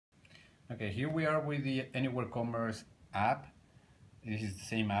Okay, here we are with the AnywhereCommerce app. This is the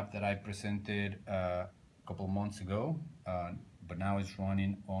same app that I presented a couple months ago, but now it's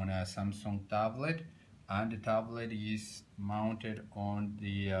running on a Samsung tablet, and the tablet is mounted on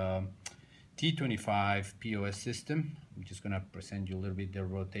the T25 POS system. I'm just going to present you a little bit the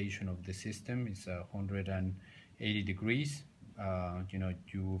rotation of the system. It's 180 degrees.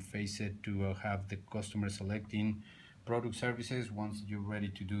 You face it to have the customer selecting product services. Once you're ready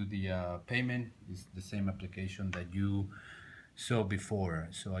to do the payment, it's the same application that you saw before.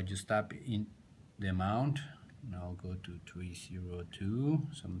 So I just tap in the amount and I'll go to 302,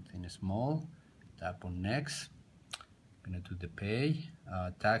 something small, tap on next. I'm gonna do the pay.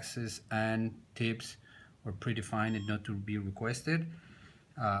 Taxes and tips are predefined and not to be requested.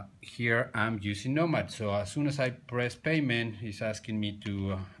 Here I'm using Nomad, so as soon as I press payment, it's asking me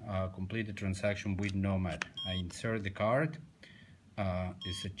to complete the transaction with Nomad. I insert the card.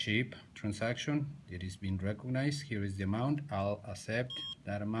 It's a cheap transaction. It is being recognized. Here is the amount. I'll accept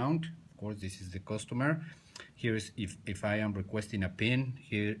that amount. Of course, this is the customer. Here is if I am requesting a PIN.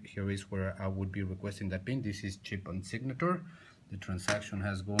 Here is where I would be requesting that PIN. This is chip on signature. The transaction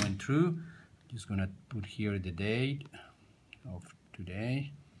has gone through. Just gonna put here the date of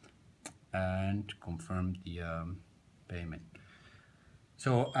today and confirm the payment.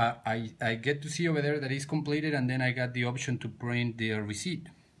 So I get to see over there that it's completed, and then I got the option to print the receipt.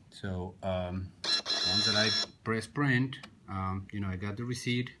 So once that I press print, I got the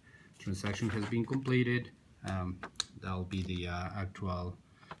receipt. Transaction has been completed. That'll be the actual.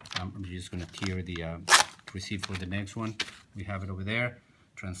 I'm just gonna tear the receipt for the next one. We have it over there.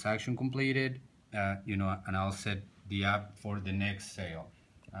 Transaction completed. And I'll set the app for the next sale.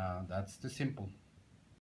 That's the simple.